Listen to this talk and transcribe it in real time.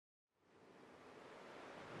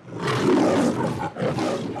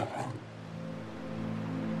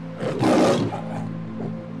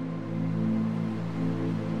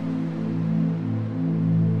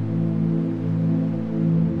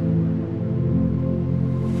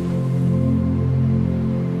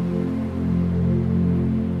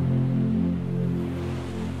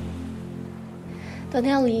The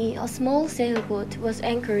Nelly, a small sailboat, was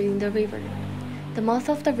anchored in the river. The mouth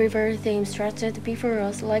of the river Thames stretched before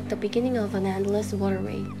us like the beginning of an endless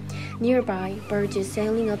waterway. Nearby, barges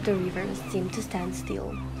sailing up the river seemed to stand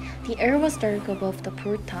still. The air was dark above the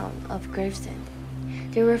port town of Gravesend.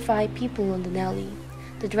 There were 5 people on the Nelly.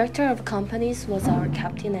 The director of companies was our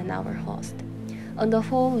captain and our host. On the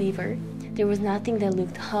whole river, there was nothing that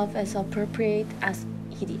looked half as appropriate as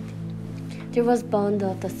he did. There was bond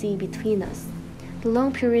of the sea between us. The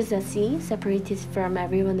long periods at sea separated from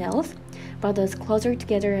everyone else, brought us closer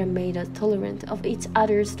together and made us tolerant of each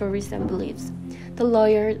other's stories and beliefs. The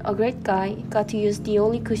lawyer, a great guy, got to use the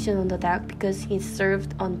only cushion on the deck because he'd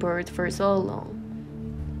served on board for so long.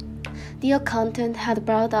 The accountant had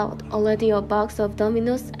brought out already a box of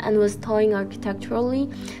dominoes and was toying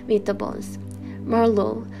architecturally with the bones.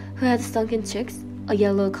 Marlowe, who had sunken cheeks, a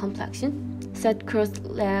yellow complexion, sat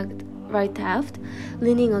cross-legged right aft,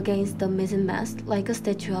 leaning against the mizzenmast like a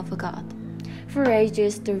statue of a god. For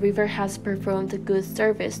ages, the river has performed good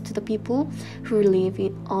service to the people who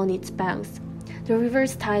live on its banks. The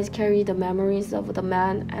river's tides carry the memories of the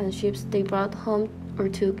men and ships they brought home or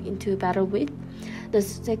took into battle with, the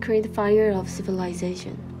sacred fire of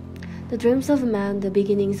civilization. The dreams of men, the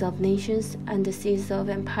beginnings of nations, and the seeds of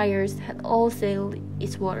empires had all sailed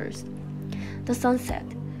its waters. The sun set.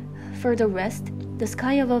 For the rest, the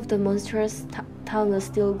sky above the monstrous town was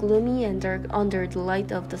still gloomy and dark under the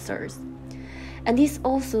light of the stars. And this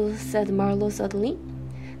also, said Marlowe suddenly,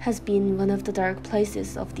 has been one of the dark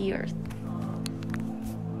places of the earth.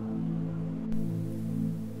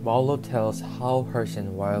 Marlowe tells how harsh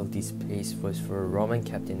and wild this place was for a Roman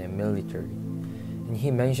captain and military, and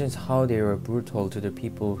he mentions how they were brutal to the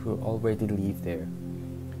people who already lived there.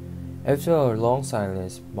 After a long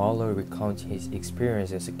silence, Marlowe recounts his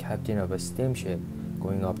experience as a captain of a steamship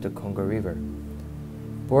going up the Congo River.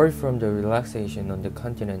 Bored from the relaxation on the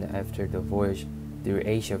continent after the voyage through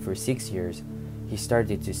Asia for 6 years, he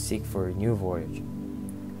started to seek for a new voyage.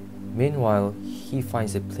 Meanwhile, he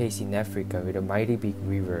finds a place in Africa with a mighty big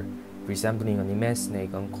river resembling an immense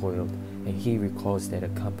snake uncoiled, and he recalls that a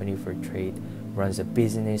company for trade runs a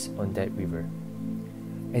business on that river.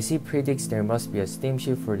 As he predicts there must be a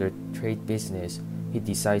steamship for the trade business, he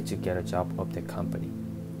decides to get a job of the company.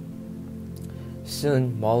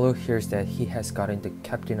 Soon, Marlowe hears that he has gotten the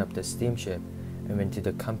captain of the steamship and went to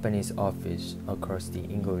the company's office across the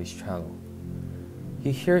English Channel.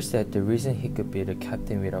 He hears that the reason he could be the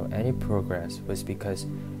captain without any progress was because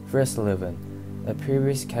Sullivan, a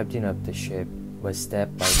previous captain of the ship, was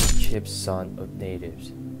stabbed by the chief's son of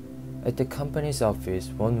natives. At the company's office,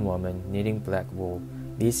 one woman knitting black wool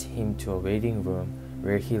leads him to a waiting room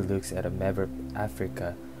where he looks at a map of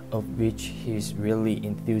Africa, of which he is really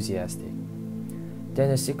enthusiastic. Then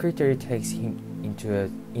a secretary takes him into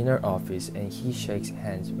an inner office and he shakes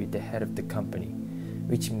hands with the head of the company,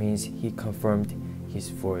 which means he confirmed his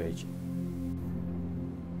voyage.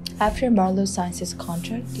 After Marlowe signs his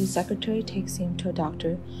contract, the secretary takes him to a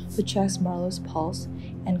doctor who checks Marlowe's pulse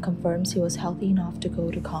and confirms he was healthy enough to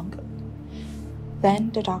go to Congo.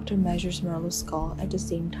 Then the doctor measures Marlowe's skull at the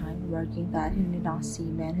same time, remarking that he did not see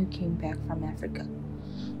men who came back from Africa.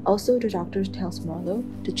 Also, the doctor tells Marlowe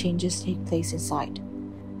the changes take place inside.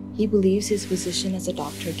 He believes his position as a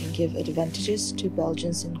doctor can give advantages to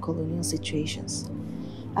Belgians in colonial situations.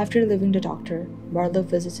 After leaving the doctor, Marlowe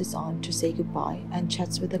visits his aunt to say goodbye and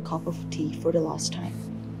chats with a cup of tea for the last time.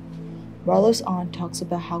 Marlowe's aunt talks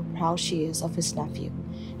about how proud she is of his nephew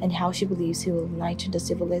and how she believes he will enlighten the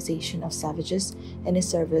civilization of savages in his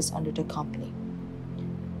service under the company.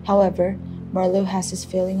 However, Marlowe has this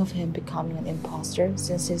feeling of him becoming an imposter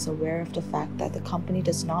since he is aware of the fact that the company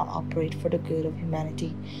does not operate for the good of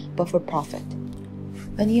humanity but for profit.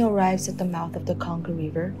 When he arrives at the mouth of the Congo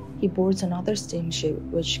River, he boards another steamship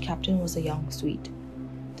which captain was a young Swede.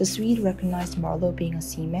 The Swede recognized Marlowe being a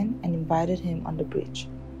seaman and invited him on the bridge.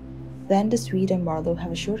 Then the Swede and Marlowe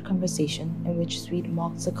have a short conversation in which Swede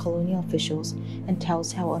mocks the colonial officials and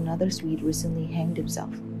tells how another Swede recently hanged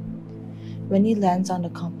himself. When he lands on the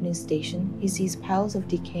company's station, he sees piles of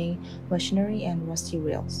decaying machinery and rusty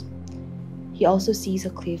rails. He also sees a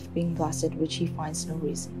cliff being blasted, which he finds no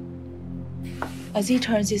reason. As he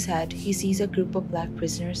turns his head, he sees a group of black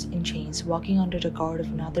prisoners in chains walking under the guard of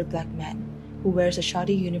another black man who wears a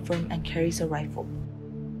shoddy uniform and carries a rifle.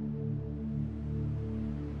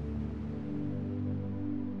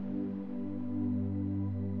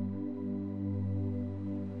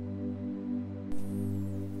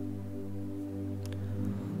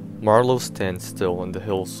 Marlowe stands still on the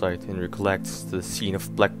hillside and recollects the scene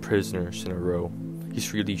of black prisoners in a row.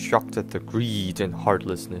 He's really shocked at the greed and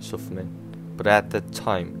heartlessness of men, but at that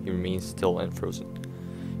time he remains still and frozen.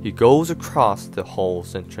 He goes across the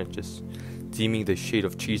halls and trenches, deeming the shade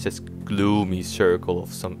of cheese as gloomy circle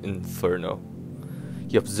of some inferno.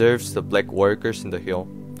 He observes the black workers in the hill.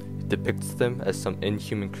 He depicts them as some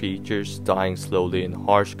inhuman creatures dying slowly in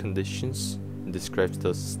harsh conditions, and describes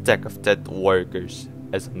the stack of dead workers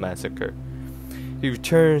as a massacre. He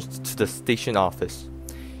returns to the station office.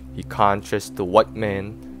 He contrasts the white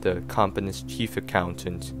man, the company's chief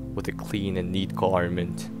accountant, with a clean and neat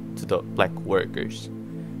garment, to the black workers.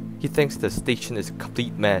 He thinks the station is a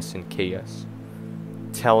complete mess and chaos,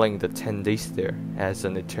 telling the 10 days there as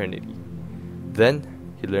an eternity. Then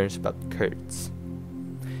he learns about Kurtz.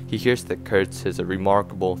 He hears that Kurtz is a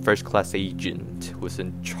remarkable first-class agent who is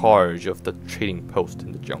in charge of the trading post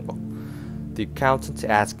in the jungle. The accountant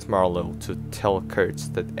asks Marlowe to tell Kurtz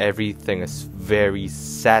that everything is very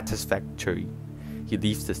satisfactory. He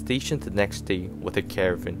leaves the station the next day with a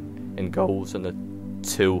caravan and goes on a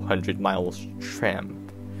 200 miles tramp.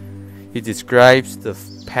 He describes the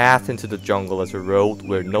path into the jungle as a road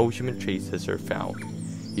where no human traces are found.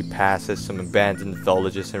 He passes some abandoned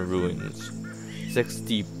villages and ruins.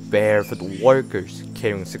 60 barefoot workers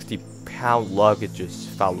carrying 60-pound luggages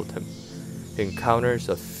followed him. He encounters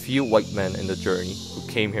a few white men in the journey who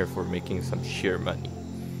came here for making some sheer money.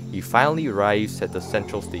 He finally arrives at the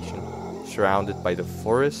central station, surrounded by the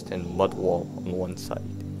forest and mud wall on one side.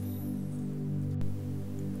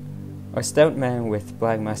 A stout man with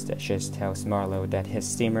black mustaches tells Marlowe that his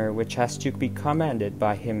steamer, which has to be commanded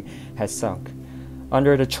by him, has sunk.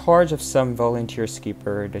 Under the charge of some volunteer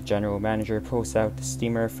skipper, the general manager pulls out the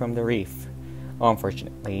steamer from the reef.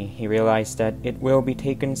 Unfortunately, he realized that it will be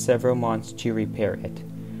taken several months to repair it.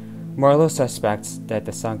 Marlowe suspects that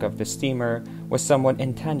the sunk of the steamer was somewhat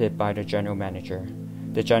intended by the general manager.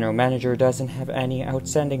 The general manager doesn't have any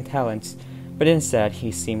outstanding talents, but instead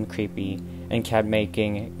he seemed creepy and kept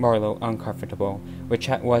making Marlowe uncomfortable, which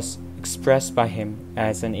was expressed by him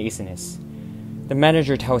as an asiness. The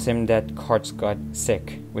manager tells him that Kurtz got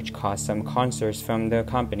sick, which caused some concerns from the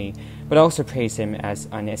company, but also praised him as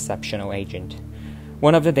an exceptional agent.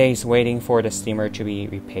 One of the days waiting for the steamer to be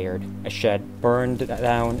repaired, a shed burned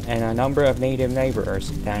down and a number of native laborers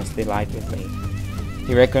danced delightedly.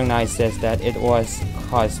 He recognizes that it was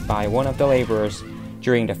caused by one of the laborers.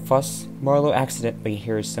 During the fuss, Marlowe accidentally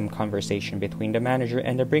hears some conversation between the manager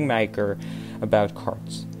and the brickmaker about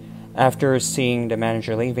Kurtz. After seeing the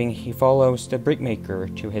manager leaving, he follows the brickmaker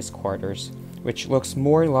to his quarters, which looks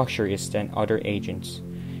more luxurious than other agents.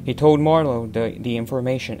 He told Marlowe the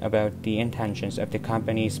information about the intentions of the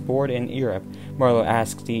company's board in Europe. Marlowe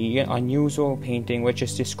asks the unusual painting, which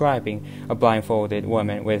is describing a blindfolded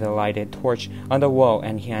woman with a lighted torch on the wall,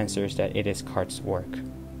 and he answers that it is Kurtz's work.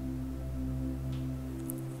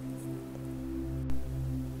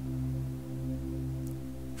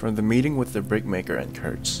 From the meeting with the brickmaker and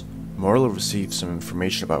Kurtz, Marlowe receives some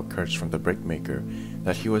information about Kurtz from the brickmaker,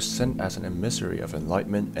 that he was sent as an emissary of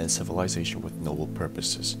enlightenment and civilization with noble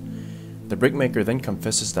purposes. The brickmaker then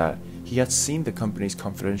confesses that he had seen the company's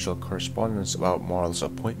confidential correspondence about Marlowe's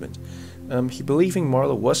appointment, he believing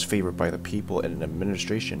Marlowe was favored by the people in an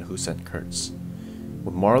administration who sent Kurtz.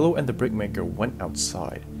 When Marlowe and the brickmaker went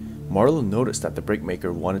outside, Marlowe noticed that the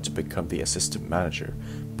brickmaker wanted to become the assistant manager,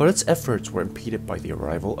 but its efforts were impeded by the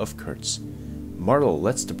arrival of Kurtz. Marlowe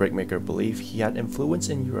lets the brickmaker believe he had influence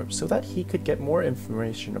in Europe so that he could get more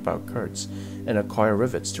information about Kurtz and acquire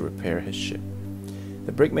rivets to repair his ship.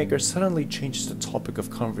 The brickmaker suddenly changes the topic of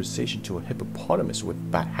conversation to a hippopotamus with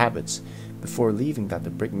bad habits before leaving that the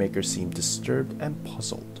brickmaker seemed disturbed and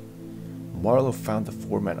puzzled. Marlowe found the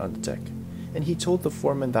foreman on the deck, and he told the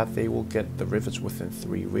foreman that they will get the rivets within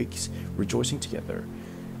 3 weeks, rejoicing together.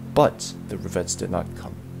 But the rivets did not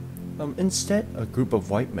come. Instead, a group of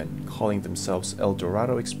white men, calling themselves El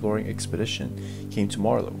Dorado Exploring Expedition, came to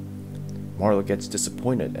Marlowe. Marlowe gets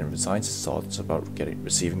disappointed and resigns his thoughts about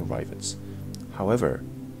receiving rivets. However,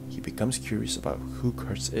 he becomes curious about who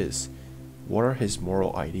Kurtz is, what are his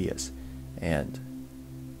moral ideas, and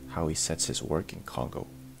how he sets his work in Congo.